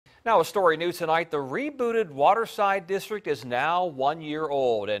Now, a story new tonight. The rebooted Waterside district is now 1 year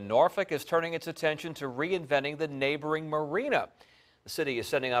old, and Norfolk is turning its attention to reinventing the neighboring marina. The city is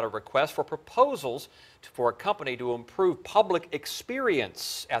sending out a request for proposals for a company to improve public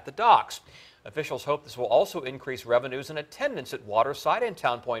experience at the docks. Officials hope this will also increase revenues and attendance at Waterside and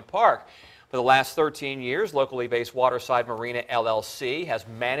Town Point Park. For the last 13 years, locally based Waterside Marina LLC has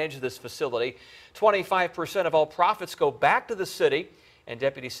managed this facility. 25% of all profits go back to the city. And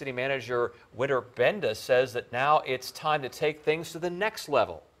Deputy City Manager Witter Benda says that now it's time to take things to the next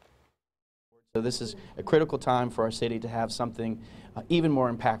level. So this is a critical time for our city to have something even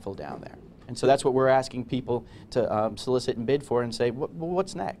more impactful down there. And so that's what we're asking people to solicit and bid for and say,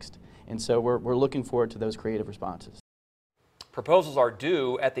 what's next? And so we're looking forward to those creative responses. Proposals are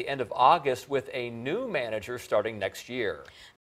due at the end of August with a new manager starting next year.